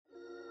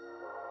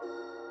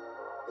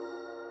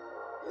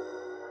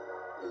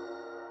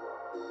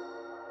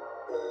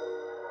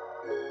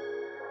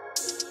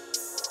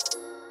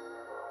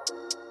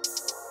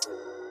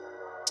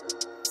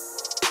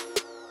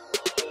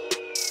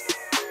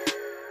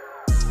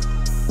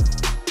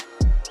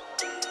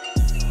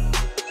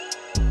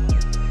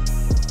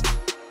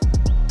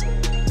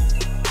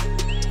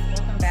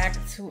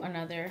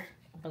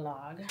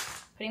vlog.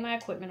 Putting my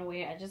equipment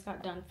away. I just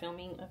got done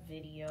filming a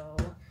video.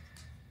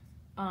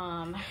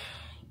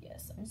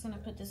 Yes, I'm just gonna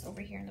put this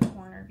over here in the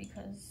corner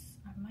because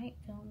I might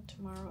film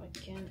tomorrow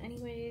again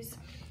anyways.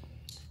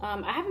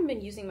 I haven't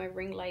been using my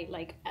ring light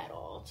like at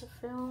all to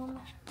film.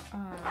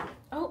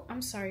 Oh,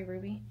 I'm sorry,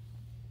 Ruby.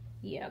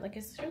 Yeah, like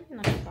it's really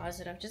not a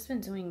closet. I've just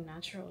been doing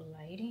natural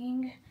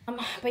lighting.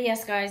 But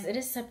yes, guys, it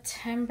is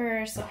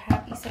September, so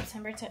happy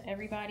September to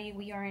everybody.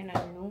 We are in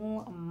a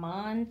new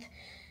month.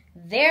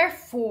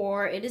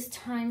 Therefore, it is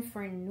time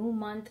for new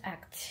month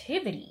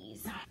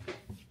activities.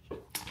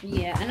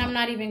 Yeah, and I'm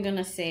not even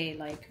gonna say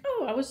like,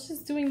 oh, I was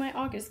just doing my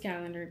August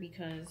calendar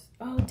because,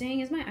 oh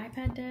dang, is my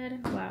iPad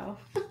dead? Wow.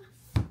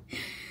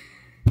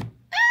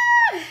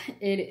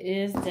 It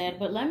is dead,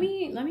 but let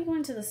me go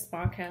into the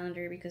spa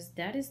calendar because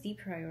that is the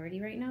priority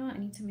right now. I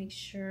need to make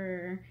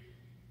sure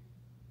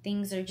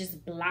things are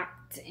just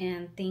blocked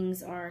and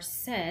things are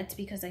set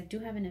because I do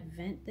have an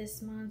event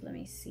this month. Let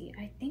me see.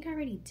 I think I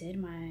already did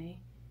my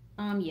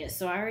yes,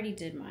 so I already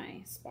did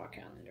my spa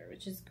calendar,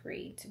 which is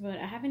great. But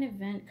I have an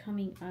event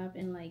coming up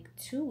in like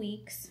 2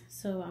 weeks.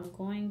 So I'm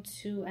going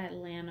to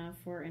Atlanta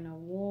for an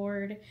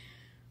award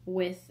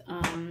with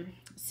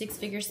Six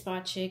Figure Spa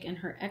Chick and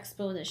her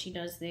expo that she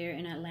does there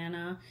in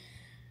Atlanta.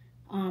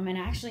 And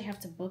I actually have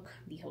to book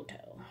the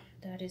hotel.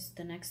 That is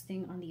the next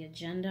thing on the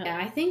agenda. Yeah,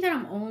 I think that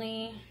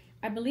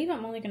I believe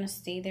I'm only gonna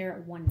stay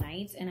there one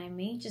night, and I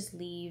may just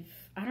leave.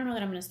 I don't know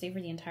that I'm gonna stay for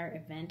the entire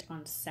event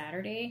on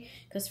Saturday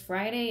because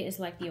Friday is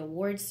like the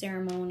awards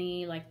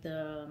ceremony, like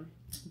the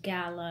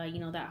gala, you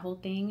know, that whole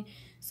thing.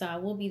 So I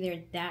will be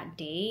there that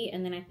day,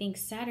 and then I think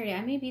Saturday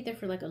I may be there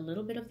for like a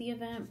little bit of the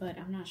event, but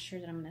I'm not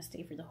sure that I'm gonna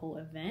stay for the whole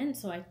event.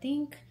 So I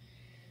think,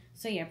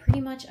 so yeah,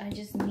 pretty much I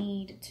just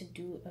need to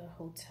do a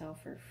hotel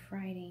for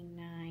Friday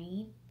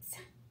night.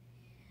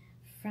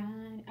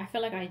 I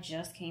feel like I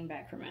just came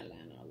back from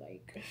Atlanta,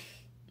 like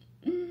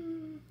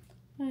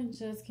I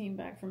just came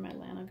back from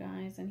Atlanta,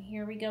 guys, and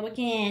here we go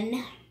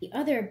again. The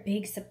other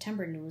big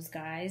September news,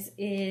 guys,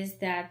 is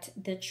that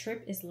the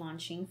trip is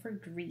launching for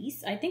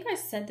Greece. I think I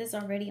said this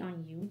already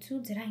on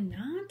YouTube. Did I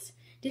not?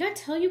 Did I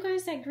tell you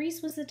guys that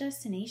Greece was the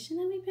destination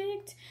that we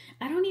picked?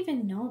 I don't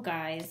even know,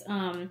 guys.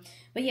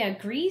 But yeah,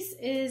 Greece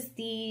is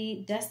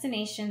the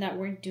destination that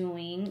we're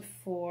doing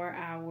for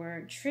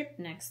our trip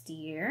next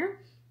year.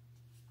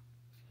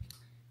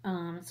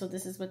 So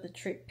this is what the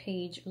trip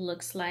page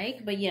looks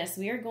like. But yes,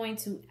 we are going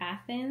to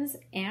Athens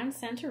and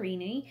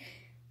Santorini.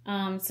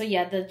 So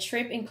yeah, the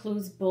trip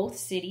includes both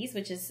cities,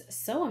 which is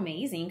so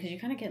amazing because you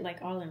kind of get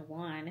like all in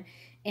one.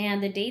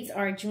 And the dates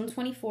are June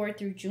 24th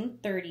through June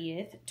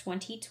 30th,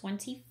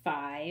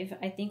 2025.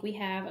 I think we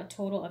have a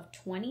total of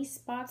 20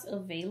 spots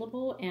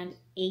available and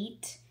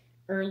 8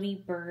 early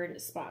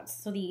bird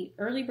spots. So the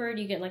early bird,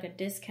 you get like a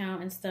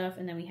discount and stuff,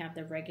 and then we have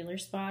the regular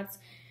spots.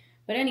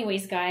 But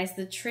anyways, guys,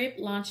 the trip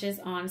launches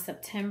on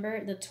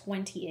September the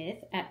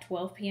 20th at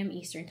 12 p.m.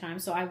 Eastern time.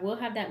 So I will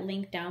have that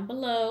link down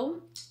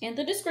below in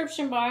the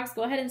description box.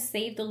 Go ahead and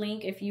save the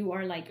link if you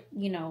are like,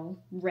 you know,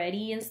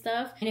 ready and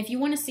stuff. And if you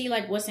want to see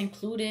like what's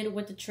included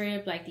with the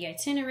trip, like the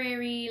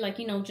itinerary, like,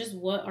 you know, just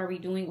what are we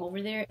doing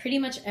over there. Pretty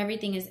much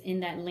everything is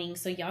in that link.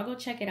 So y'all go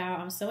check it out.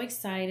 I'm so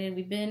excited.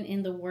 We've been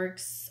in the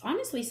works,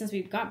 honestly, since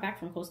we got back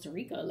from Costa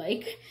Rica.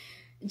 Like,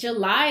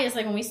 July is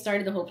like when we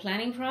started the whole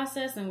planning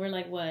process, and we're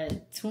like,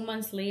 what, 2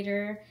 months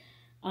later.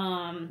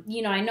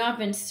 You know, I know I've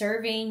been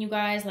surveying you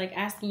guys, like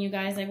asking you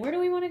guys, like, where do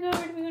we want to go?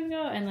 Where do we want to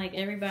go? And like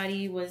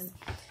everybody was,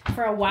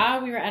 for a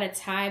while, we were at a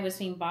tie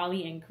between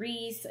Bali and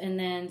Greece. And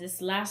then this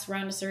last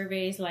round of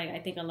surveys, like I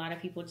think a lot of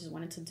people just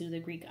wanted to do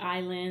the Greek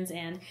islands,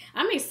 and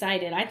I'm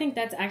excited. I think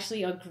that's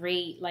actually a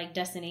great like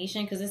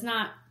destination because it's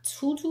not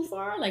too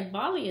far. Like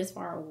Bali is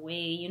far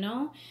away, you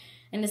know?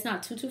 And it's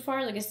not too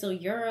far. Like, it's still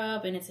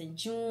Europe, and it's in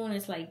June.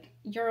 It's like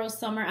Euro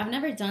summer. I've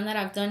never done that.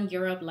 I've done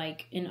Europe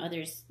like in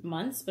other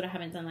months, but I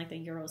haven't done like the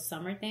Euro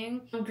summer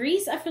thing.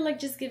 Greece, I feel like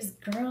just gives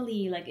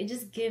girly. Like, it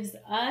just gives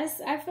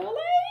us. I feel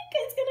like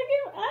it's gonna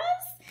give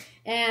us.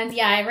 And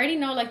yeah, I already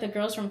know like the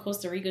girls from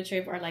Costa Rica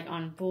trip are like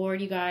on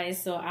board, you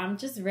guys. So I'm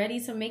just ready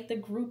to make the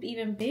group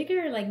even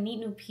bigger, like meet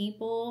new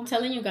people. I'm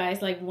telling you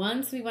guys, like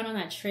once we went on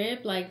that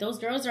trip, like those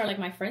girls are like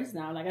my friends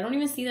now. Like I don't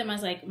even see them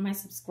as like my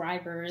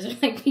subscribers or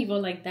like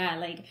people like that.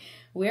 Like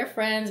we're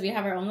friends. We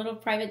have our own little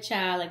private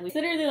chat. Like we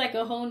literally like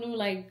a whole new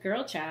like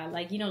girl chat.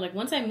 Like, you know, like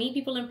once I meet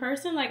people in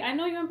person, like I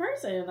know you in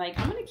person. Like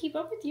I'm gonna keep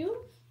up with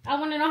you. I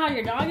want to know how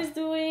your dog is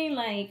doing.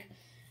 Like,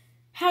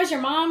 how's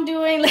your mom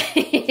doing?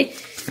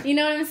 Like, you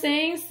know what I'm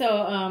saying? So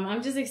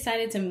I'm just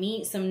excited to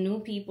meet some new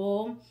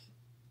people.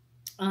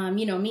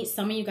 You know, meet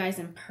some of you guys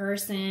in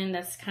person.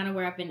 That's kind of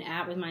where I've been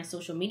at with my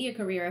social media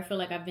career. I feel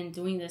like I've been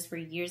doing this for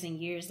years and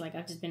years. Like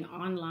I've just been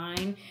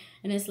online,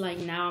 and it's like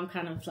now I'm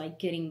kind of like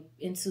getting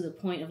into the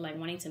point of like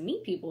wanting to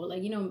meet people.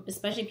 Like, you know,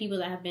 especially people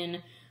that have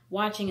been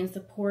watching and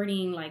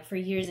supporting like for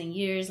years and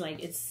years.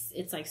 Like it's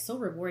like so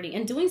rewarding,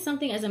 and doing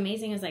something as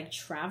amazing as like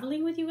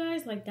traveling with you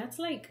guys. Like that's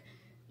like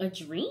a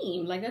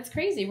dream. Like that's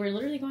crazy. We're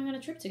literally going on a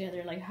trip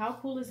together. Like how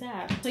cool is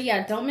that? So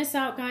yeah, don't miss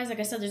out, guys. Like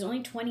I said, there's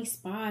only 20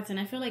 spots, and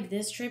I feel like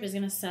this trip is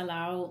gonna sell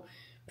out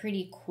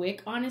pretty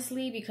quick,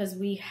 honestly, because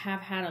we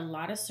have had a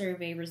lot of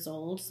survey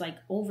results. Like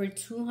over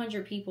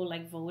 200 people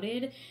like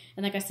voted,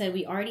 and like I said,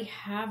 we already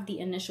have the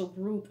initial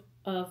group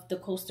of the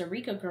Costa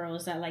Rica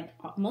girls that like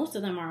most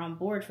of them are on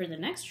board for the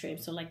next trip.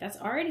 So like that's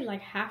already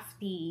like half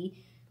the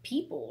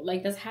people,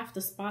 like that's half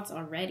the spots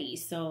already.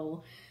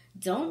 So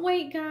don't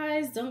wait,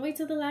 guys, don't wait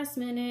till the last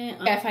minute.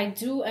 If I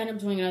do end up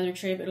doing another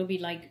trip, it'll be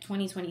like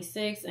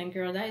 2026, and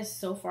girl, that is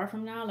so far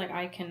from now. Like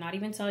I cannot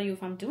even tell you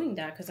if I'm doing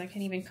that, because I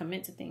can't even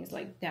commit to things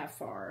like that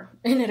far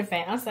in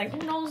advance. Like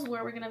who knows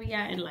where we're gonna be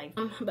at in life.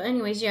 But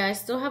anyways, yeah, I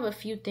still have a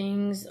few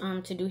things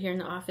to do here in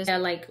the office. Yeah,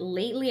 like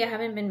lately I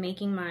haven't been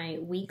making my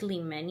weekly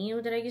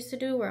menu that I used to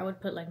do, where I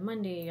would put like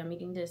Monday I'm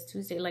eating this,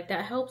 Tuesday, like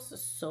that helps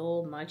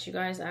so much, you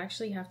guys. I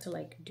actually have to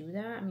like do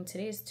that. I mean,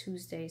 today is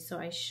Tuesday, so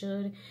I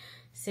should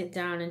sit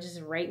down and just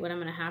write what I'm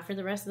gonna have for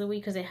the rest of the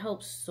week, because it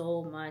helps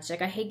so much.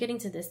 Like I hate getting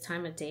to this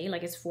time of day,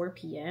 like it's 4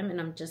 p.m.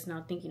 and I'm just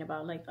now thinking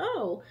about like,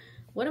 oh,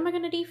 what am I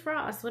gonna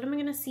defrost, what am I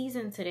gonna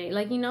season today?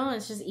 Like, you know,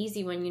 it's just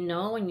easy when you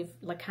know and you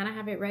like kind of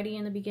have it ready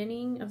in the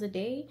beginning of the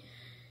day.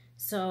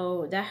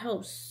 So that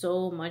helps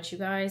so much, you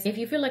guys. If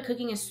you feel like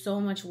cooking is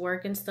so much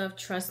work and stuff,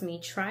 trust me,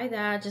 try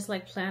that. Just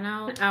like plan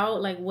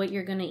out like what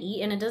you're gonna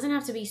eat, and it doesn't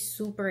have to be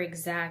super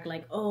exact,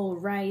 like, oh,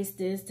 rice,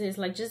 this,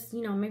 like just,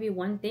 you know, maybe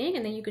one thing,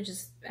 and then you could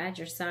just add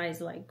your size,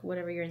 like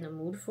whatever you're in the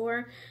mood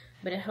for.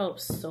 But it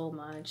helps so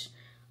much.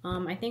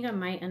 I think I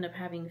might end up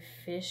having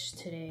fish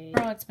today.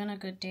 Girl, it's been a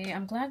good day.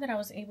 I'm glad that I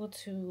was able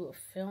to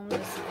film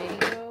this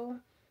video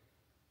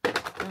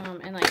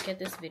and like get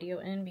this video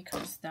in,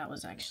 because that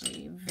was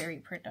actually very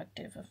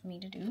productive of me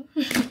to do.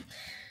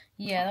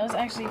 Yeah, that was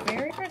actually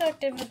very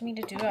productive of me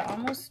to do. I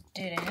almost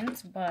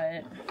didn't,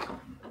 but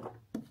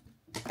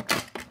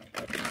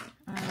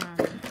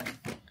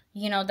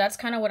you know, that's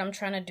kind of what I'm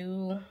trying to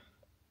do,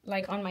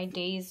 like on my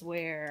days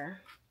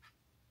where,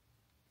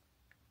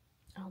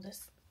 oh,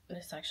 this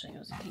actually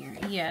goes here.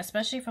 Yeah,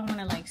 especially if I want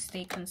to like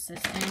stay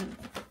consistent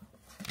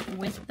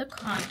with the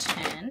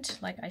content,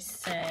 like I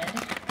said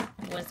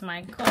was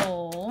my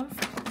goal.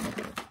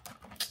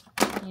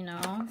 You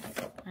know,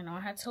 I know I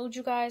had told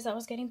you guys I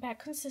was getting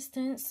back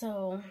consistent,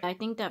 so I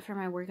think that for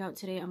my workout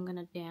today I'm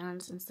gonna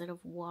dance instead of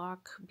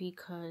walk,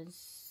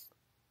 because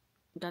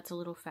that's a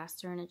little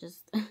faster and it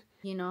just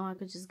you know, I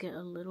could just get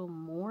a little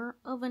more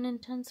of an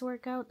intense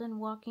workout than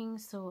walking.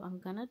 So I'm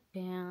gonna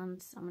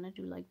dance. I'm gonna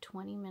do like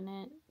 20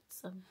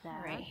 minutes of that.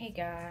 All right, hey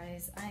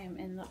guys, I am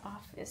in the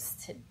office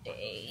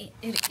today.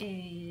 It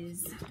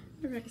is,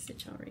 where did I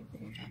sit y'all right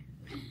there?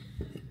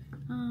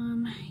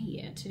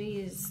 Yeah, today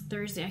is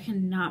Thursday. I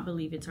cannot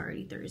believe it's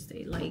already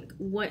Thursday. Like,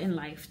 what in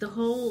life? The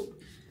whole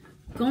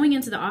going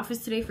into the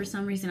office today, for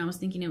some reason I was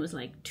thinking it was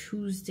like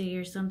Tuesday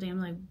or something.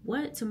 I'm like,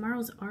 what?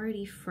 Tomorrow's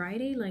already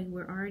Friday? Like,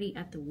 we're already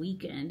at the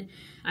weekend.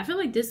 I feel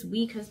like this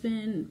week has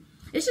been,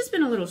 it's just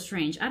been a little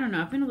strange. I don't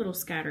know. I've been a little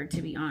scattered,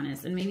 to be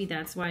honest. And maybe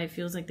that's why it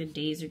feels like the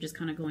days are just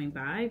kind of going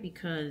by,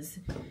 because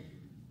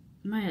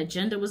my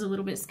agenda was a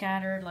little bit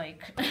scattered.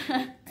 Like,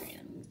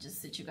 just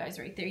sit you guys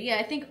right there. Yeah,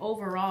 I think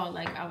overall,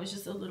 like, I was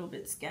just a little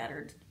bit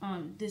scattered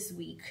this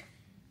week.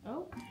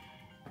 Oh,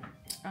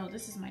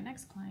 this is my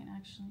next client,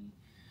 actually.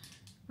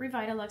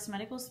 Revitalux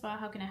Medical Spa,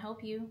 how can I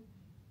help you?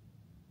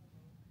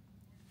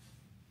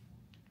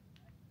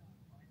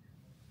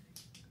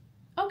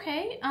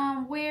 Okay,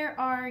 where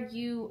are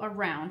you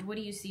around? What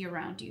do you see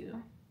around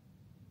you?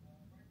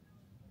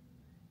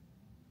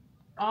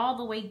 All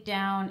the way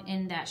down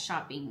in that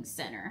shopping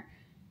center.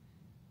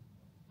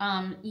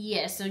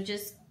 Yeah, so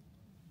just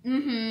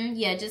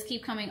yeah, just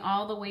keep coming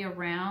all the way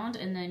around,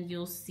 and then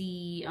you'll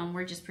see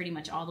we're just pretty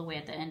much all the way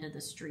at the end of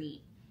the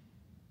street.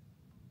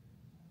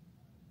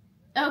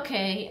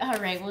 Okay, all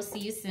right, we'll see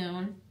you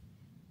soon.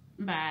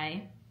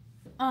 Bye.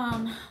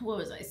 What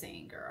was I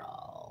saying,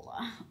 girl?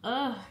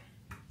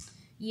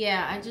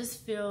 Yeah, I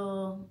just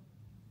feel,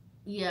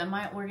 yeah,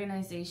 my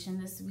organization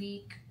this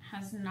week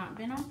has not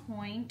been on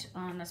point.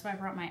 That's why I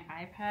brought my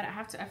iPad.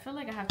 I feel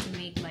like I have to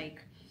make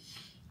like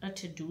a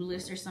to-do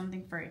list or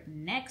something for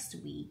next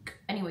week.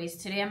 Anyways,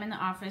 today I'm in the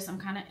office. I'm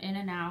kind of in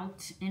and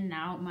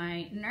out.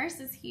 My nurse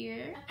is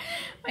here.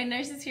 My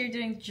nurse is here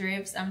doing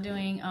drips. I'm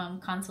doing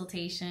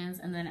consultations,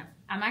 and then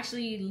I'm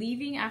actually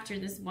leaving after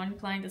this one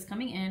client that's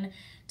coming in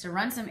to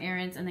run some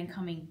errands, and then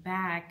coming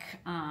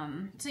back.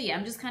 So yeah,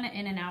 I'm just kind of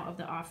in and out of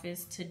the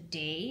office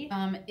today.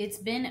 It's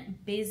been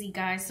busy,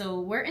 guys. So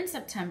we're in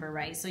September,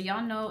 right? So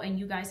y'all know, and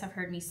you guys have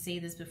heard me say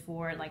this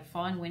before, like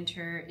fall and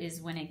winter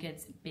is when it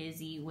gets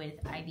busy with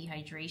IV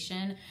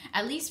hydration,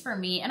 at least for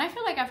me. And I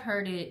feel like I've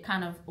heard it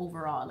kind of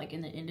overall, like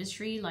in the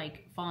industry,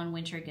 like fall and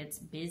winter gets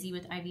busy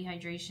with IV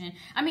hydration.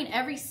 I mean,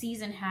 every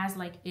season has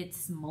like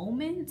its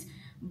moment,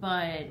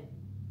 but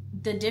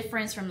the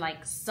difference from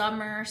like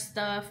summer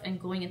stuff and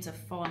going into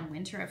fall and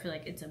winter, I feel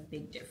like it's a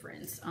big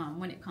difference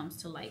when it comes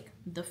to like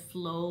the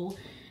flow.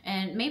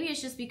 And maybe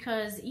it's just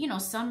because, you know,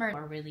 summer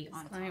are really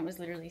on. This client was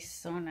literally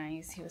so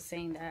nice. He was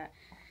saying that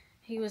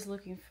he was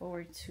looking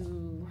forward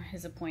to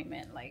his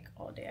appointment like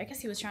all day. I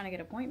guess he was trying to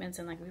get appointments,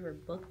 and like we were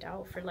booked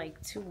out for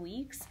like 2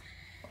 weeks.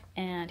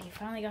 and he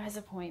finally got his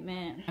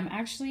appointment. I'm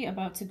actually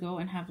about to go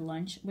and have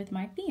lunch with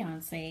my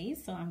fiance,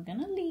 so I'm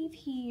gonna leave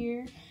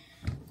here,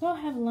 go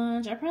have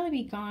lunch. I'll probably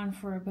be gone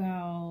for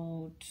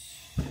about,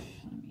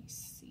 let me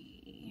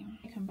see,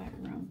 I come back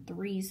around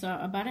 3, so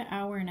about an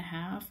hour and a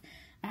half.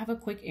 I have a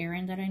quick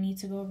errand that I need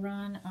to go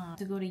run,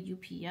 to go to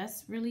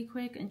UPS really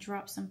quick and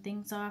drop some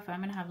things off.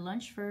 I'm gonna have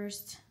lunch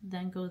first,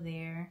 then go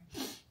there,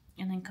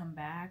 and then come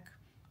back.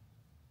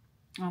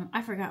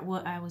 I forgot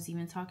what I was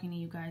even talking to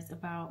you guys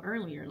about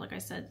earlier. Like I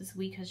said, this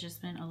week has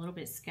just been a little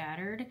bit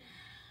scattered.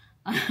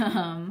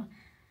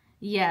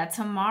 Yeah,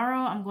 tomorrow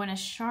I'm going to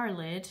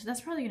Charlotte.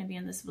 That's probably going to be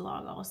in this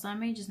vlog also. I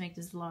may just make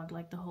this vlog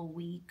like the whole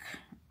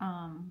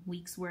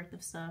week's worth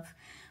of stuff.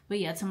 But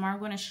yeah, tomorrow I'm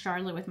going to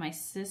Charlotte with my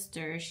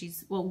sister.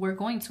 We're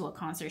going to a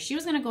concert. She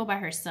was going to go by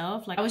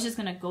herself. Like, I was just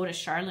going to go to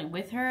Charlotte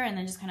with her and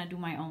then just kind of do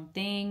my own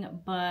thing.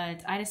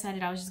 But I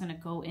decided I was just going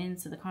to go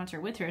into the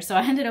concert with her. So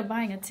I ended up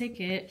buying a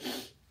ticket.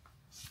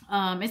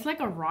 It's like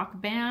a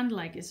rock band,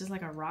 like it's just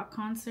like a rock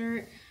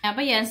concert.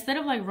 But yeah, instead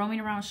of like roaming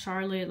around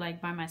Charlotte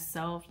like by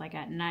myself, like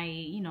at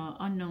night, you know,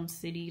 unknown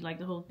city, like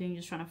the whole thing,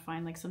 just trying to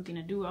find like something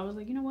to do, I was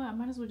like, you know what, I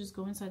might as well just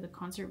go inside the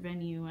concert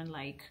venue and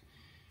like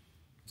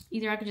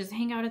either I could just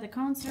hang out at the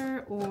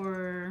concert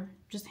or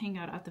just hang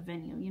out at the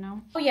venue, you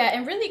know? Oh yeah,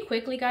 and really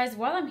quickly guys,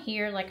 while I'm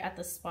here like at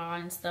the spa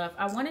and stuff,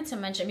 I wanted to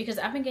mention, because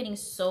I've been getting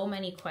so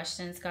many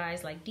questions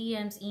guys, like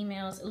DMs,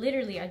 emails.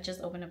 Literally I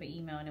just opened up an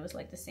email and it was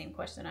like the same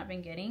question I've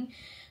been getting,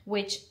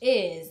 which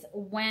is,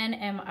 when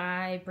am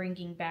I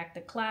bringing back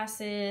the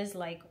classes?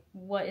 Like,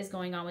 what is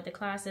going on with the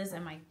classes?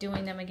 Am I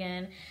doing them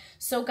again?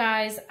 So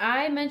guys,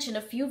 I mentioned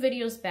a few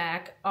videos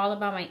back all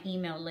about my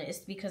email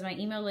list, because my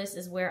email list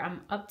is where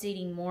I'm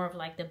updating more of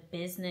like the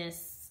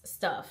business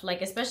stuff,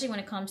 like especially when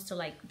it comes to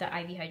like the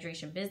IV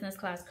hydration business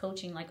class,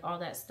 coaching, like all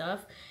that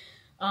stuff.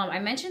 I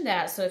mentioned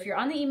that. So if you're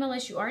on the email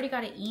list, you already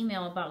got an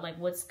email about like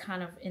what's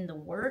kind of in the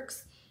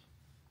works.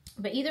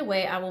 But either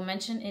way, I will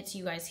mention it to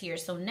you guys here.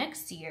 So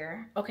next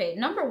year, okay,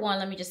 number one,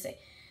 let me just say,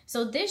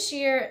 so this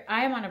year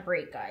I am on a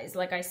break, guys.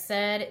 Like I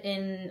said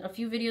in a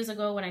few videos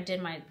ago when I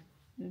did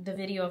the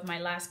video of my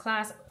last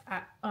class,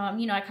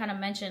 you know, I kind of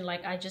mentioned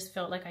like I just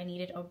felt like I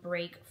needed a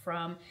break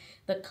from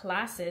the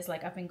classes.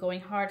 Like I've been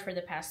going hard for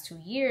the past 2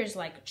 years,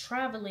 like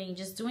traveling,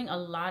 just doing a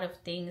lot of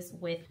things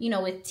with, you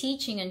know, with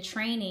teaching and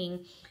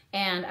training.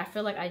 And I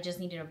feel like I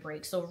just needed a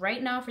break. So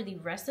right now for the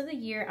rest of the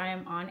year, I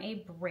am on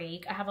a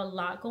break. I have a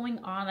lot going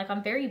on. Like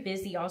I'm very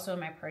busy also in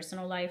my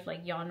personal life.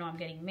 Like y'all know I'm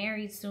getting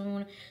married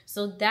soon.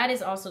 So that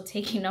is also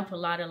taking up a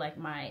lot of like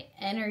my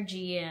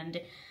energy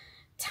and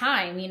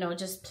time, you know,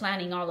 just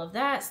planning all of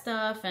that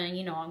stuff, and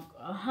you know,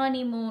 a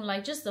honeymoon,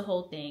 like just the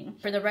whole thing.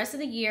 For the rest of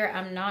the year,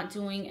 I'm not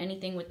doing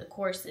anything with the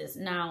courses.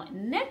 Now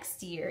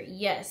next year,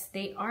 yes,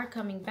 they are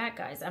coming back,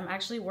 guys. I'm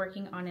actually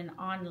working on an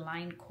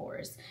online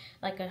course,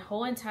 like a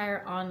whole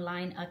entire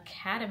online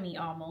academy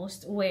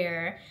almost,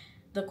 where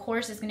the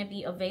course is going to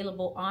be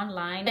available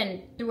online.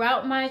 And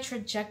throughout my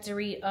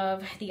trajectory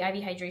of the IV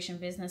hydration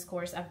business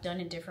course, I've done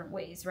it different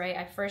ways, right?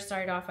 I first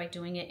started off by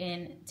doing it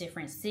in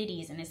different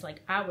cities, and it's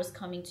like I was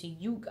coming to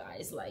you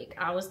guys, like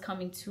I was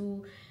coming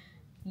to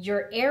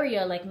your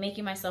area, like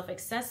making myself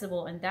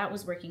accessible, and that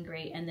was working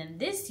great. And then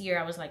this year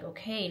I was like,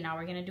 okay, now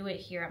we're gonna do it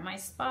here at my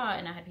spa,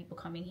 and I had people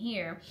coming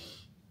here.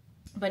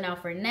 But now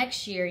for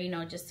next year, you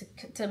know, just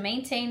to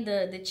maintain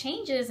the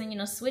changes and, you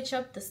know, switch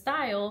up the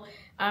style,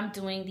 I'm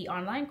doing the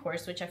online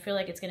course, which I feel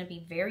like it's going to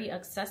be very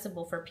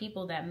accessible for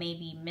people that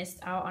maybe missed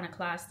out on a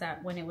class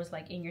that when it was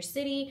like in your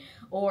city,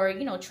 or,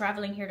 you know,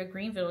 traveling here to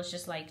Greenville is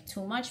just like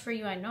too much for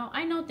you. I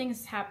know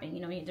things happen,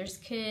 you know, there's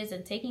kids,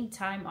 and taking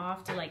time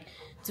off to like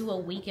do a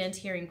weekend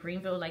here in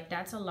Greenville, like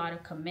that's a lot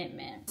of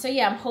commitment. So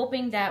yeah, I'm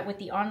hoping that with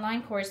the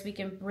online course, we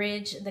can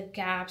bridge the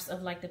gaps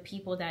of like the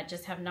people that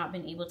just have not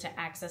been able to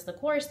access the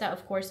course, that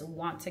of course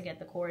want to get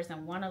the course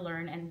and want to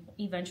learn and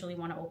eventually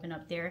want to open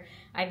up their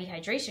IV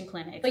hydration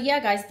clinic. But yeah,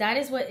 guys, that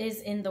is what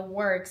is in the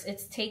works.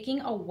 It's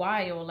taking a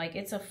while. Like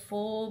it's a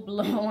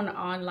full-blown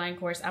online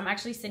course. I'm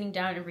actually sitting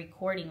down and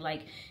recording.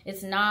 Like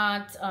it's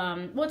not,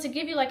 well, to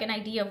give you like an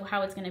idea of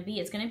how it's going to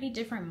be, it's going to be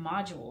different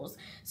modules.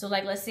 So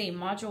like, let's say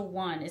module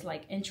 1 is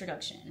like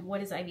introduction.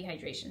 What is IV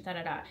hydration?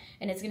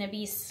 And it's going to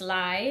be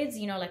slides,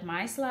 you know, like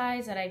my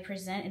slides that I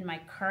present in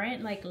my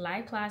current like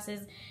live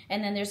classes.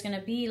 And then there's going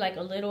to be like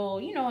a little,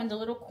 you know, in the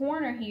little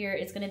corner here,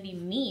 it's going to be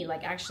me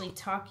like actually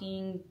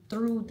talking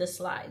through the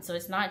slides. So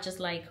it's not just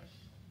like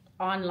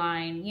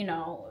online, you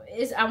know,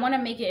 I want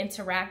to make it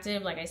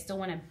interactive. Like I still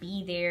want to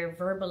be there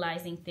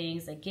verbalizing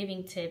things, like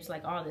giving tips,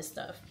 like all this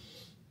stuff.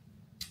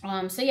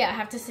 So yeah, I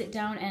have to sit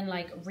down and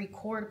like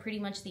record pretty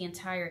much the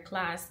entire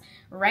class.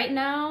 Right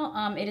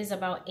now, it is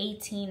about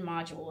 18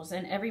 modules,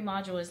 and every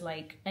module is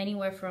like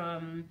anywhere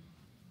from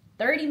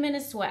 30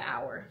 minutes to an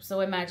hour. So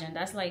imagine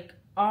that's like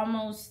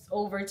almost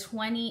over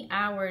 20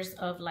 hours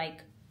of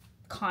like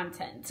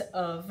content,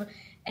 of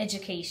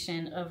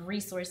education, of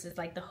resources,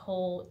 like the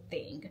whole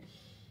thing.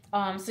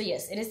 So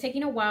yes, it is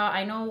taking a while.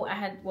 I know I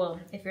had, well,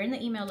 if you're in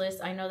the email list,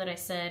 I know that I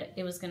said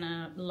it was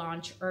gonna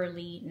launch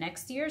early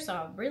next year.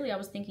 So really I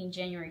was thinking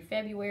January,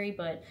 February,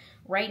 but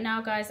right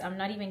now, guys, I'm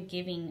not even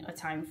giving a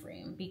time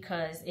frame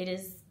because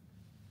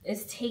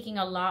it's taking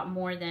a lot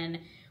more than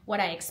what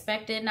I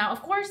expected. Now,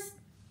 of course,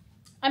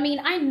 I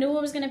mean, I knew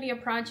it was going to be a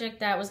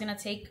project that was going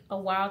to take a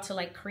while to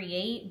like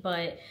create,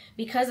 but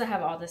because I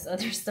have all this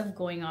other stuff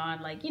going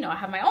on, like, you know, I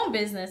have my own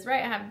business,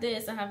 right? I have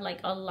this, I have like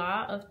a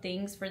lot of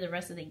things for the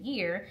rest of the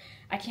year.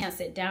 I can't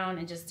sit down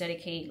and just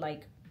dedicate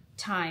like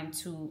time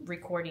to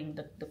recording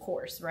the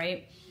course,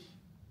 right?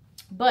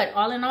 But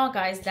all in all,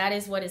 guys, that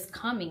is what is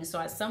coming.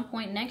 So at some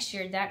point next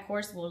year, that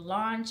course will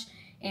launch.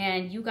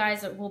 And you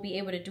guys will be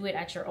able to do it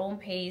at your own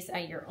pace,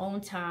 at your own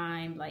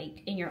time,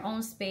 like in your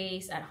own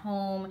space, at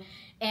home.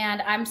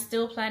 And I'm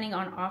still planning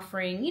on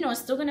offering, you know,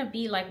 it's still going to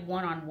be like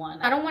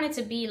one-on-one. I don't want it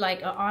to be like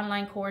an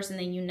online course and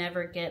then you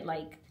never get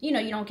like, you know,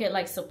 you don't get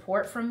like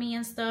support from me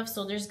and stuff.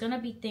 So there's going to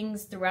be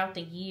things throughout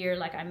the year.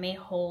 Like I may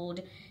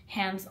hold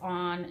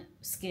hands-on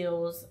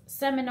skills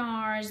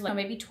seminars, like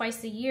maybe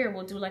twice a year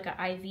we'll do like an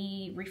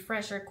IV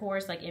refresher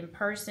course, like in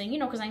person, you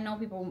know, because I know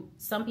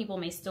some people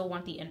may still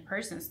want the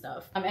in-person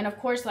stuff. And of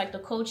course, like the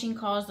coaching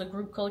calls, the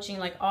group coaching,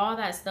 like all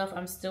that stuff,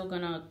 I'm still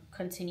gonna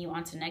continue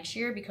on to next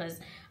year because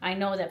I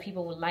know that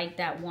people would like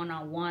that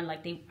one-on-one.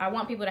 Like I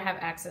want people to have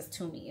access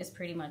to me is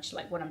pretty much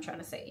like what I'm trying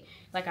to say.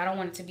 Like I don't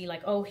want it to be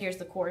like, oh, here's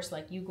the course,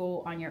 like you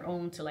go on your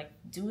own to like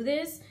do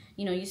this.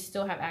 You know, you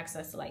still have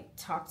access to like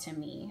talk to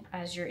me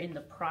as you're in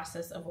the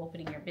process of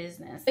opening your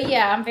business. But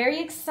yeah, I'm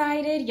very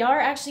excited. Y'all are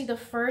actually the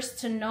first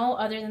to know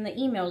other than the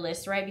email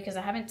list, right? Because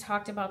I haven't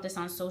talked about this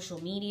on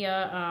social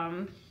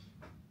media.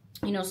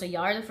 You know, so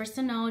y'all are the first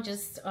to know.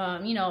 Just,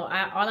 you know,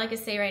 all I can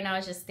say right now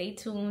is just stay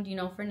tuned, you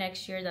know, for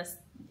next year. That's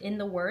in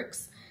the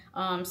works.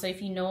 So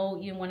if you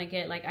know you want to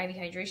get like IV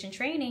hydration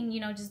training,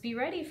 you know, just be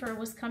ready for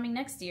what's coming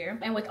next year.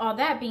 And with all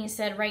that being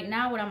said, right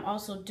now, what I'm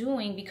also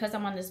doing, because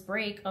I'm on this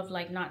break of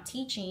like not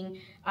teaching,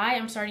 I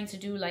am starting to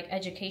do like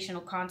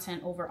educational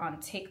content over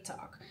on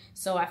TikTok.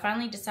 So I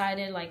finally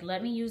decided like,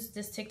 let me use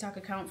this TikTok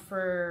account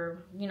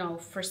for, you know,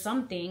 for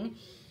something.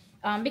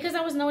 Because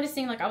I was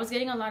noticing like I was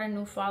getting a lot of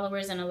new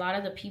followers and a lot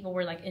of the people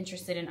were like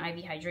interested in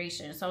IV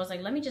hydration. So I was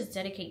like, let me just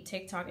dedicate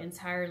TikTok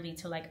entirely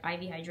to like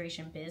IV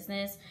hydration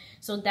business.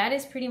 So that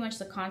is pretty much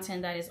the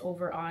content that is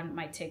over on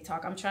my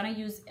TikTok. I'm trying to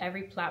use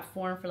every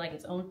platform for like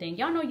its own thing.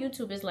 Y'all know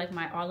YouTube is like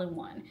my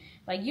all-in-one.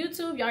 Like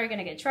YouTube, y'all are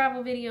gonna get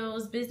travel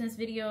videos, business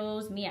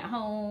videos, me at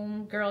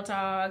home, girl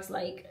talks,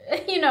 like,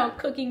 you know,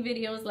 cooking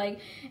videos, like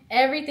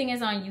everything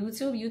is on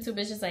YouTube. YouTube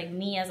is just like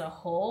me as a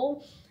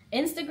whole.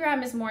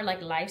 Instagram is more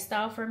like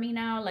lifestyle for me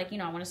now. Like, you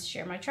know, I want to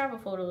share my travel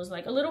photos,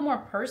 like a little more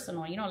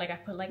personal, you know, like I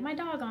put like my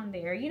dog on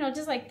there, you know,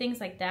 just like things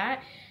like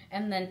that.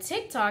 And then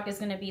TikTok is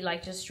going to be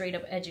like just straight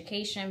up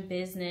education,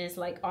 business,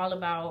 like all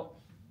about,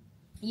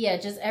 yeah,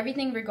 just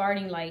everything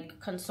regarding like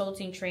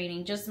consulting,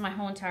 training, just my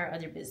whole entire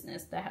other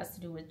business that has to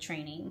do with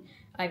training,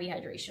 IV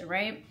hydration,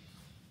 right?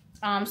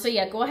 So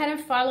yeah, go ahead and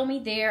follow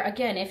me there.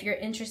 Again, if you're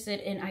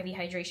interested in IV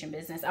hydration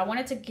business, I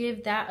wanted to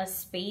give that a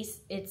space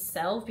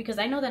itself because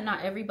I know that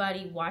not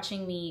everybody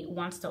watching me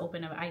wants to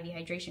open an IV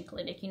hydration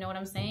clinic. You know what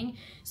I'm saying?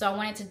 So I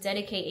wanted to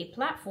dedicate a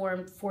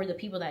platform for the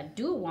people that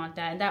do want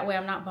that. And that way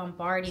I'm not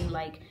bombarding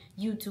like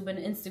YouTube and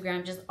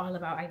Instagram just all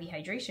about IV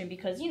hydration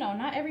because, you know,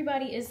 not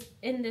everybody is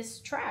in this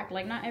track.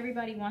 Like not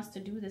everybody wants to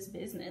do this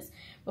business.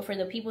 But for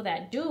the people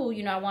that do,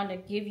 you know, I want to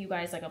give you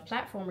guys like a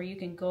platform where you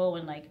can go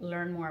and like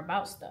learn more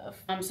about stuff.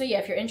 So yeah,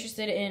 if you're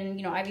interested in,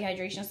 you know, IV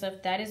hydration stuff,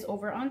 that is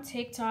over on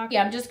TikTok.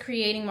 Yeah, I'm just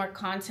creating more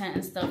content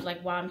and stuff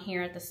like while I'm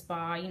here at the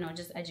spa, you know,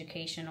 just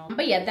educational.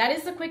 But yeah, that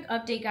is the quick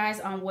update, guys,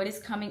 on what is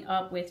coming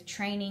up with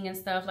training and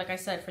stuff. Like I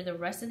said, for the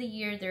rest of the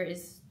year,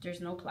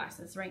 there's no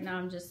classes. Right now,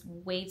 I'm just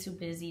way too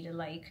busy to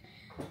like,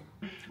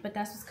 but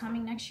that's what's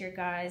coming next year,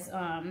 guys.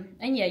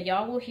 And yeah,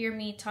 y'all will hear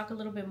me talk a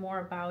little bit more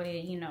about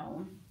it, you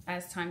know,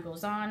 as time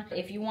goes on.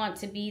 If you want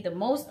to be the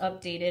most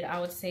updated,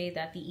 I would say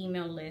that the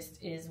email list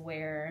is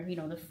where, you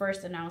know, the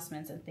first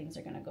announcements and things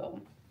are gonna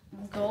go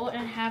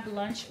and have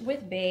lunch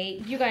with Bae.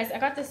 You guys, I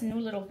got this new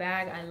little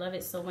bag. I love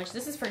it so much.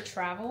 This is for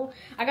travel.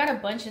 I got a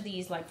bunch of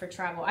these like for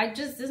travel.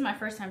 This is my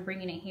first time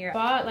bringing it here.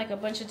 Bought like a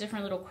bunch of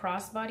different little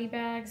crossbody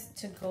bags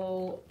to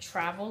go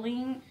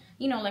traveling.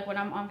 You know, like when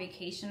I'm on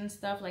vacation and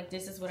stuff, like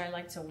this is what I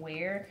like to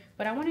wear.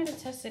 But I wanted to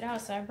test it out,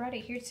 so I brought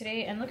it here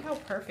today. And look how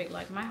perfect,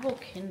 like my whole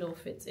Kindle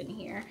fits in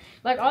here.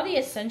 Like all the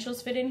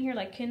essentials fit in here,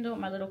 like Kindle,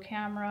 my little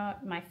camera,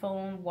 my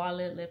phone,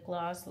 wallet, lip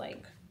gloss,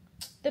 like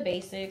the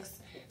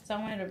basics. So I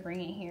wanted to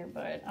bring it here,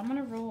 but I'm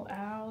gonna roll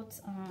out.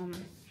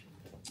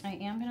 I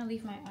am gonna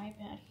leave my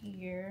iPad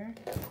here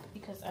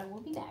because I will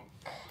be back.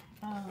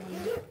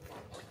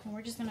 And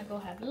we're just gonna go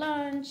have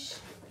lunch.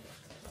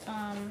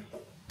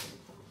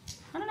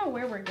 I don't know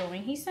where we're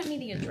going. He sent me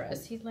the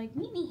address. He's like,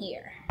 meet me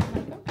here. I'm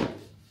like, okay.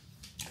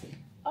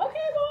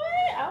 Okay,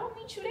 boy, I'll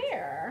meet you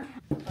there.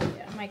 Oh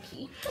yeah, my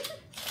key.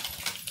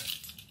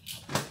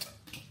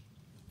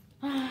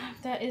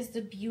 That is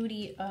the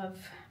beauty of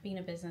being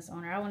a business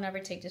owner. I will never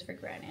take this for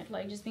granted.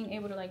 Like just being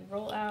able to like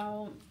roll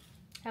out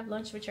have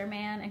lunch with your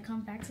man and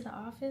come back to the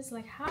office.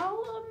 Like,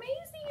 how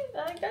amazing.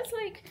 Like, that's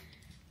like,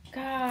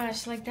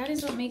 gosh, like that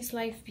is what makes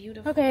life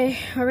beautiful. Okay,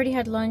 I already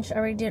had lunch. I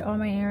already did all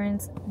my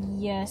errands.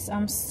 Yes,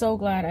 I'm so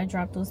glad I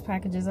dropped those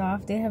packages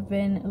off. They have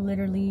been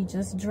literally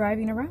just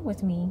driving around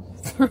with me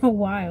for a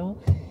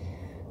while.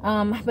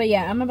 But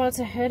yeah, I'm about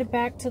to head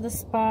back to the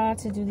spa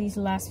to do these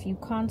last few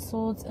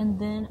consults, and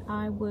then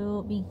I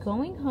will be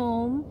going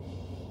home.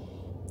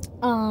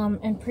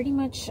 And pretty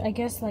much, I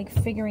guess, like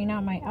figuring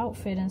out my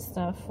outfit and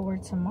stuff for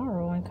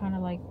tomorrow, and kind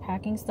of like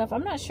packing stuff.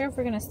 I'm not sure if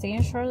we're gonna stay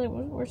in Charlotte.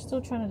 We're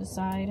still trying to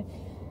decide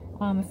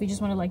if we just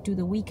want to like do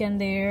the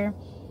weekend there.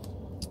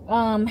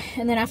 And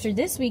then after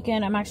this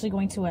weekend, I'm actually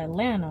going to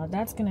Atlanta.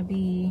 That's gonna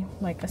be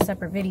like a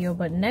separate video,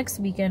 but next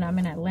weekend I'm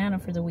in Atlanta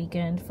for the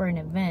weekend for an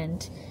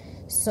event.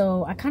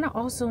 So I kind of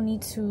also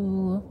need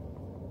to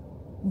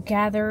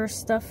gather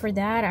stuff for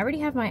that. I already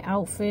have my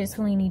outfits.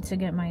 Only need to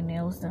get my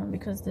nails done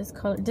because this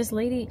color, the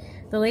lady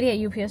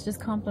at UPS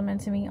just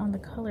complimented me on the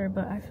color,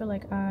 but I feel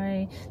like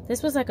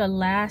this was like a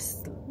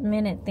last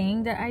minute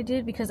thing that I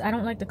did because I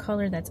don't like the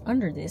color that's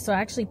under this. So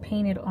I actually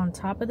painted on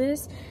top of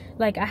this.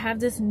 Like I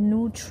have this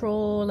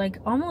neutral, like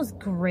almost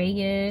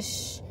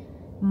grayish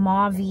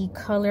mauve-y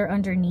color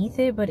underneath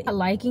it, but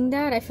liking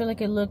that. I feel like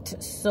it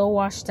looked so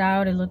washed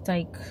out. It looked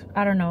like,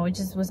 I don't know, it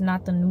just was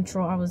not the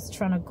neutral I was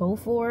trying to go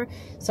for.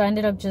 So I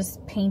ended up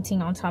just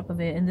painting on top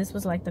of it, and this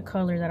was like the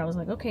color that I was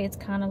like, okay, it's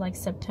kind of like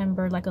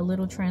September, like a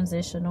little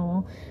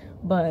transitional,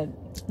 but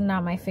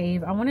not my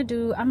fave.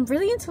 I'm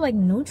really into like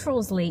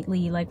neutrals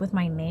lately, like with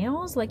my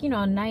nails, like, you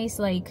know, a nice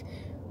like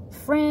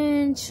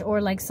French or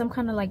like some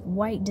kind of like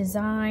white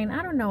design.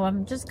 I don't know,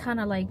 I'm just kind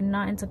of like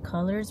not into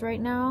colors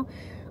right now.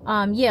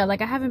 Yeah,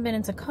 like I haven't been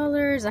into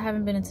colors, I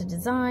haven't been into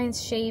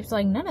designs, shapes,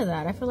 like none of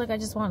that. I feel like I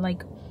just want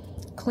like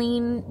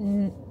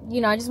clean,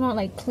 you know, I just want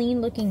like clean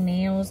looking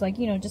nails, like,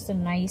 you know, just a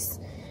nice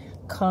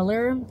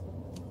color.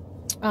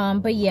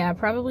 But yeah,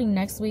 probably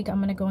next week I'm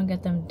gonna go and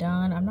get them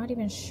done. I'm not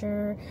even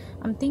sure.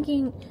 I'm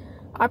thinking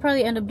I'll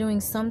probably end up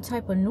doing some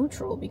type of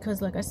neutral because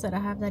like I said, I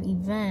have that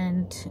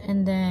event,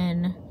 and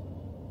then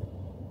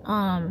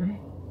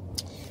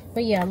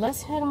but yeah,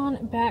 let's head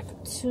on back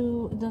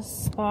to the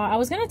spa. I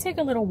was gonna take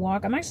a little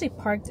walk. I'm actually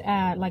parked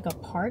at like a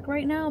park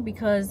right now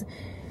because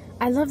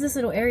I love this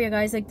little area,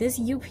 guys. Like this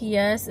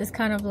UPS is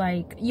kind of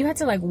like, you had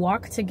to like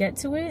walk to get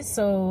to it.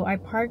 So I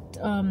parked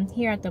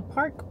here at the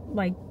park,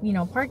 like, you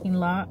know, parking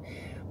lot.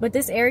 But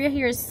this area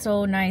here is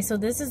so nice. So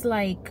this is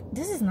like,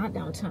 this is not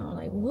downtown.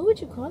 Like, what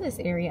would you call this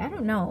area? I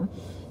don't know.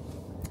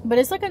 But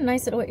it's like a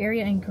nice little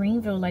area in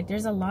Greenville. Like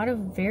there's a lot of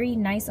very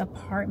nice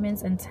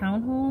apartments and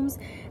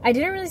townhomes. I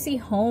didn't really see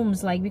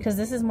homes, like, because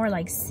this is more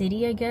like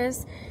city, I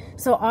guess.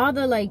 So all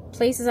the like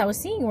places I was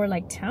seeing were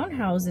like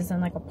townhouses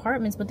and like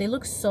apartments, but they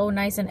look so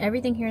nice, and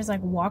everything here is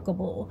like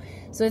walkable.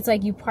 So it's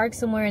like you park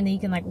somewhere and then you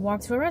can like walk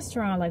to a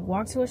restaurant, like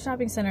walk to a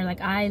shopping center. Like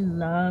I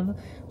love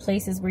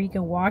places where you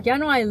can walk. Y'all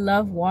know I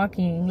love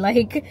walking.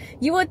 Like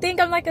you would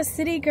think I'm like a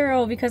city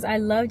girl because I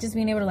love just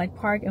being able to like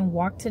park and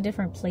walk to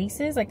different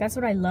places. Like that's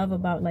what I love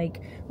about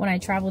like when I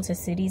travel to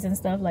cities and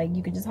stuff. Like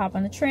you could just hop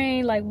on the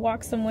train, like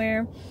walk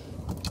somewhere.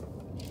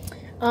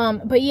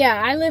 But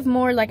yeah, I live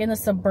more like in the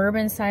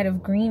suburban side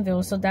of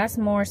Greenville, so that's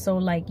more so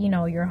like, you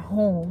know, your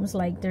homes.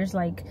 Like there's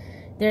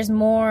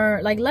more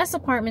like less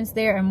apartments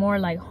there and more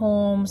like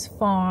homes,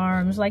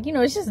 farms, like, you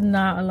know, it's just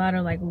not a lot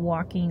of like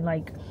walking,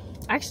 like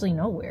actually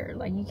nowhere.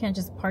 Like you can't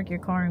just park your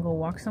car and go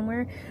walk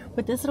somewhere.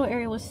 But this little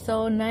area was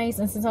so nice,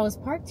 and since I was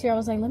parked here, I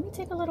was like, let me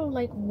take a little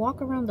like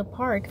walk around the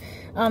park.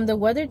 The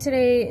weather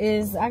today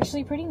is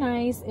actually pretty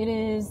nice. It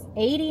is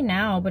 80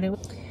 now, but it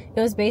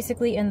was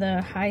basically in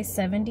the high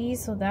 70s,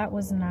 so that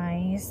was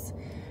nice.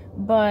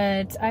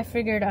 But I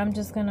figured I'm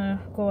just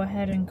gonna go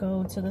ahead and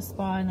go to the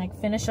spa and like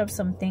finish up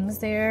some things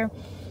there.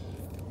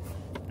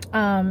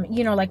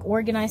 You know, like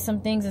organize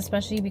some things,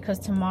 especially because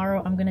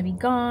tomorrow I'm gonna be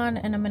gone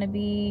and I'm gonna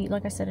be,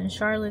 like I said, in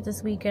Charlotte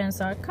this weekend.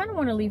 So I kind of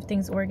want to leave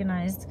things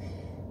organized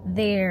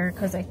there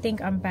because I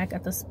think I'm back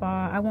at the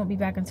spa. I won't be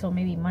back until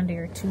maybe Monday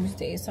or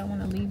Tuesday, so I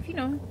want to leave, you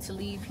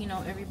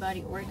know,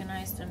 everybody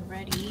organized and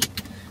ready.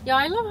 Yeah,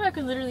 I love how I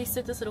can literally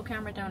sit this little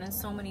camera down in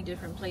so many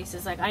different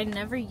places. Like I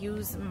never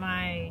use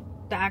the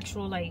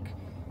actual like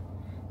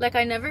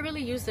I never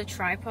really use the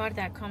tripod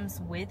that comes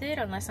with it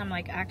unless I'm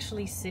like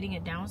actually sitting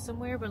it down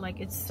somewhere. But like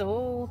it's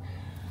so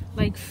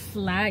like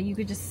flat, you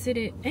could just sit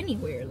it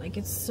anywhere. Like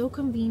it's so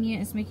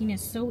convenient. It's making it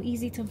so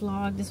easy to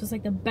vlog. This was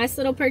like the best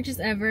little purchase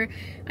ever.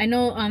 I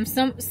know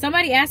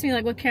somebody asked me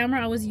like what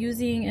camera I was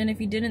using, and if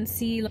you didn't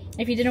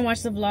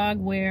watch the vlog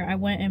where I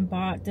went and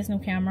bought this new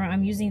camera,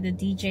 I'm using the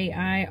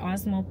DJI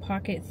Osmo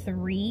Pocket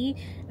 3.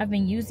 I've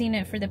been using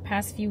it for the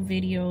past few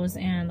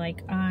videos, and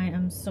like I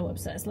am so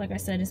obsessed. Like I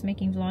said, it's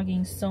making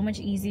vlogging so much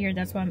easier.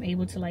 That's why I'm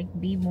able to like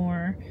be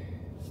more,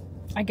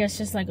 I guess,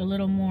 just like a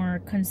little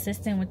more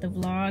consistent with the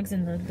vlogs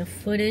and the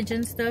footage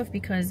and stuff,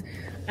 because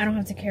I don't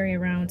have to carry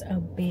around a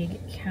big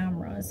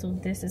camera. So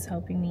this is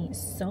helping me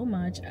so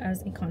much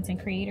as a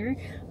content creator.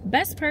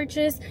 Best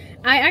purchase.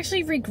 I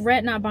actually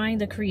regret not buying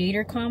the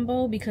creator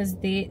combo because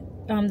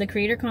the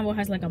creator combo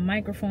has like a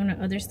microphone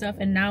and other stuff,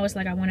 and now it's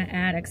like I want to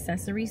add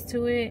accessories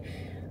to it.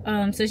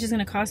 So it's just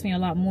gonna cost me a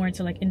lot more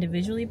to like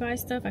individually buy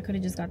stuff. I could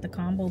have just got the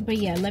combo. But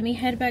yeah, let me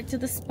head back to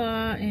the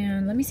spa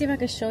and let me see if I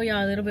can show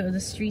y'all a little bit of the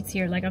streets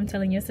here. Like I'm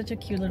telling you, it's such a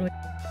cute little...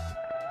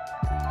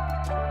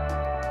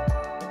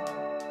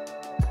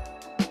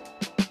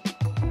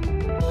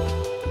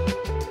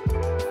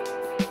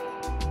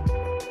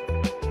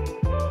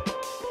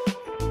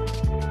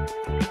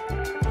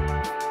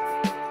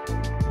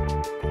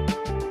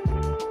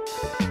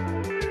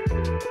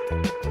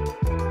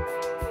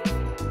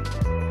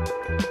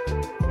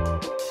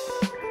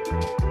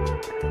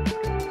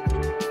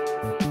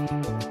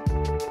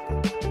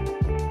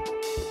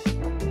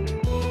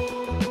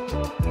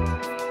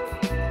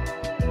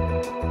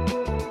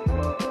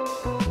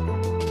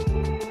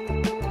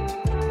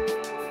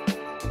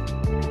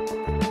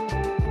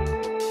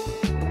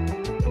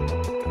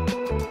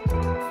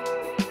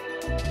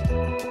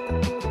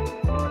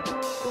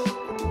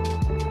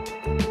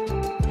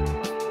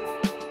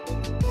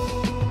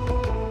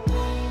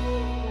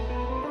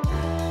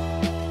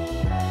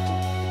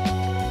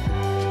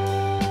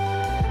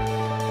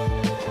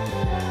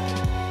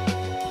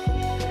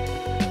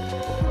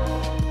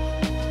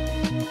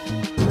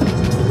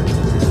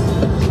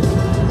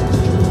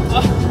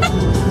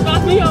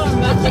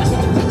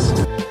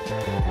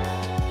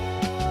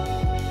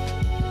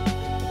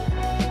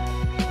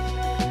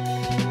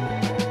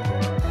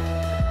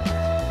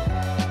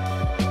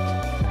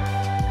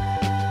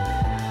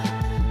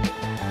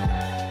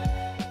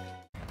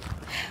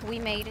 We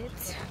made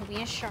it. We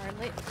in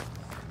Charlotte.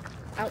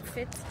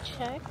 Outfits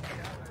check.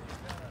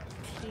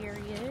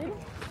 Period.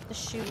 The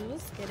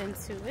shoes, get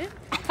into it.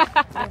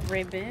 The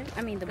ribbon,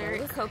 I mean the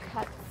bows,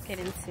 coquette. Get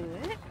into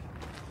it.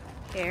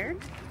 Hair.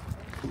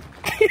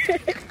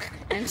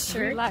 And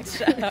shirt. Relax,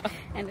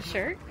 and a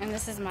shirt. And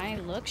this is my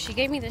look. She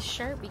gave me this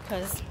shirt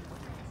because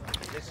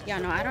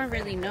y'all know I don't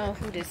really know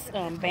who this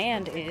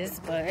band is,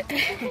 but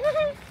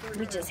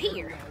we just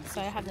here. So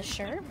I have the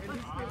shirt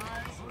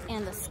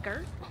and the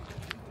skirt.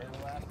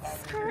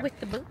 With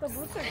the boots. The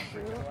boots are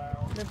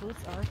cute. The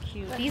boots are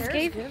cute. The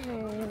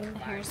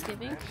hair's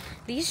giving.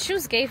 These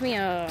shoes gave me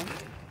a,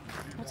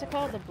 what's it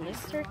called? The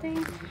blister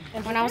thing?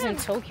 When I was in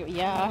Tokyo.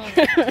 Yeah.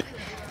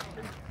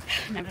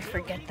 Never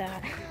forget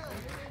that.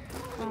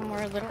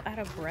 We're a little out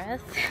of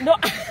breath. No.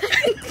 I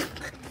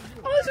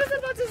was just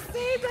about to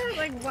say that.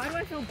 Like, why do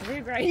I feel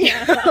big right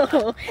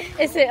now?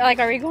 Is it like,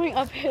 are we going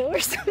uphill or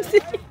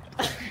something?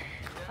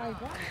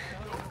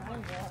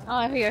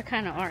 Oh, here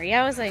kind of are.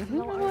 Yeah, I was like, you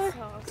know what?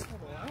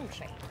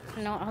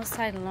 No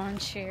outside lawn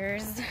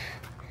chairs.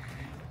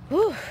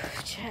 Whew,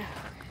 chill.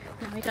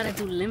 Now we gotta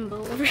do limbo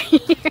over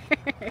here.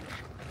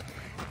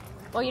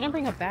 Oh, you didn't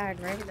bring a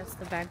bag, right? That's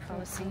the bag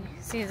policy.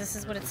 See, this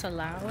is what it's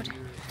allowed.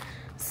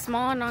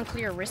 Small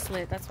non-clear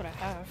wristlet. That's what I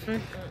have.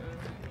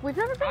 We've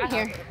never been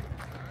here.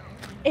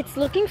 It's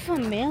looking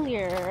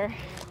familiar.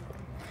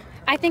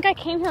 I think I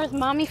came here with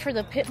mommy for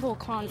the Pitbull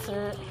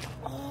concert.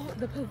 Oh,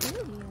 the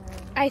pavilion.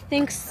 I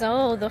think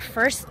so.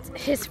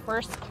 His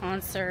first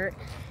concert.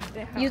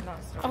 They have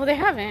not started. Oh, they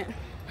haven't.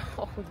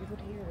 Oh, you would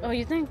hear it. Oh,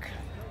 you think?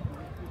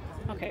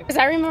 Okay. Because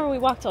I remember we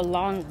walked a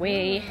long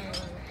way,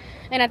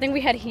 and I think we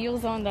had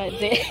heels on that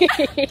day.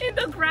 And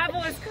the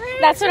gravel is crazy.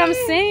 That's what I'm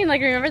saying.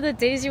 Like, remember the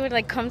days you would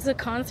like come to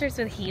concerts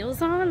with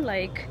heels on?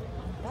 Like,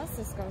 that's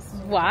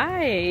disgusting.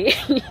 Why?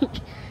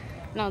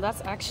 No,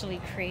 that's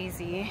actually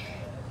crazy.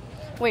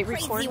 Wait,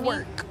 record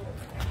work.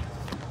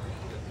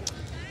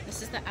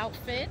 This is the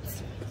outfit.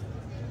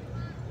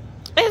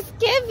 It's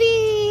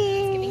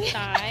giving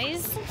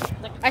thighs.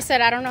 I said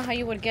I don't know how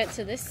you would get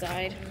to this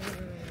side.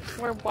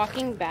 We're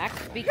walking back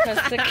because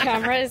the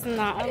camera is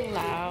not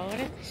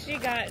allowed. She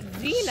got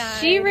Z9.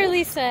 She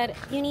really said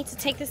you need to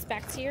take this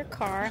back to your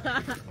car.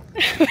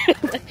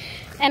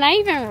 And I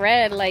even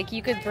read like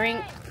you could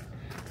bring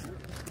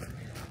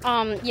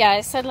yeah,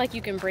 it said like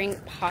you can bring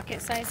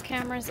pocket-sized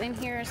cameras in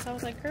here. So I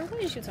was like, girl, what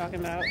is you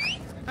talking about?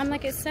 I'm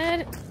like, it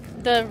said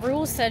the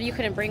rules said you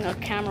couldn't bring a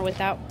camera with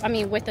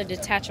a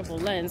detachable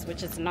lens,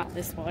 which is not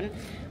this one.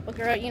 But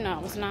girl, you know, I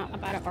was not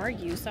about to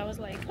argue, so I was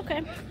like,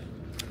 okay.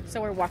 So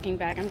we're walking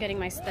back. I'm getting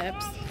my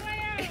steps.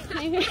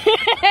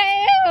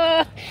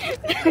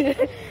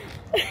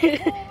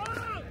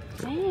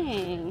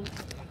 Dang.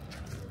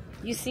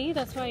 You see,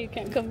 that's why you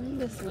can't come in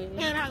this way.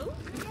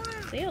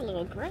 They're a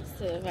little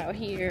aggressive out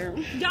here.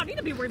 Y'all need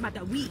to be worried about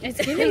that weed. It's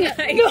giving it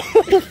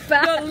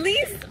the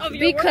least of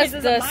your worries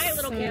is my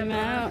little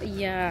camera.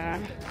 Yeah.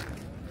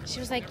 She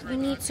was like, you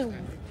need to.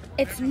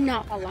 It's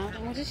not allowed.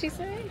 What did she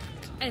say?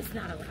 It's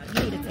not allowed.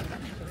 You need to take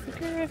that.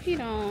 Girl, if you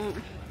don't.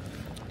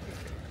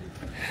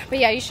 But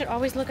yeah, you should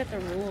always look at the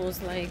rules,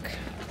 like,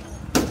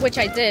 which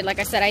I did. Like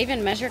I said, I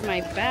even measured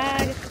my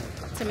bag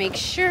to make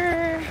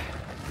sure.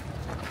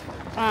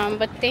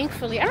 But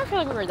thankfully, I don't feel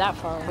like we were that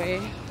far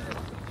away.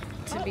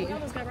 We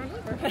almost got run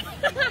over.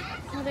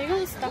 Are they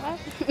gonna stop?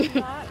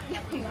 not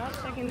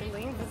checking the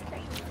lanes is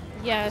crazy.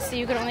 Yeah, so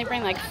you could only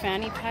bring like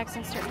fanny packs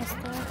and certain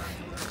stuff.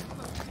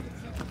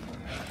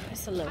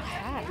 It's a little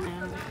hot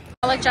now.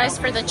 Apologize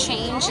for the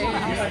change in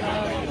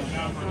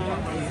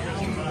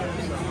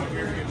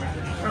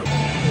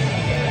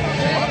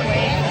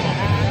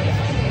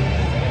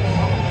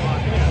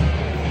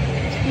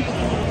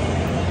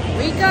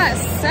we got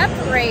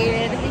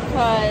separated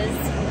because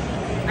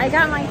I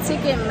got my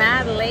ticket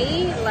mad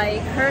late.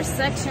 Like, her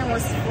section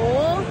was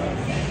full.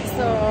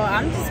 So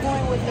I'm just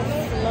going with the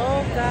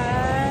flow,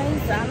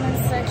 guys. I'm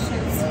in section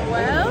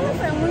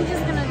 12 and we're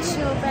just gonna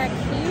chill back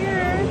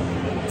here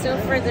till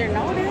further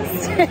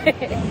notice.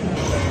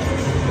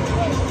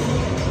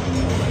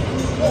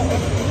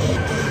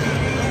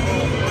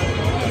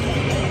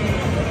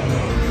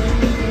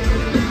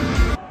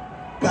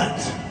 But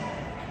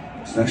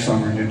this next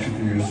song we're going to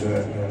introduce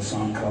a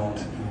song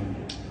called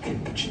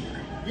Kick the Chair.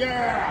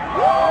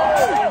 Yeah!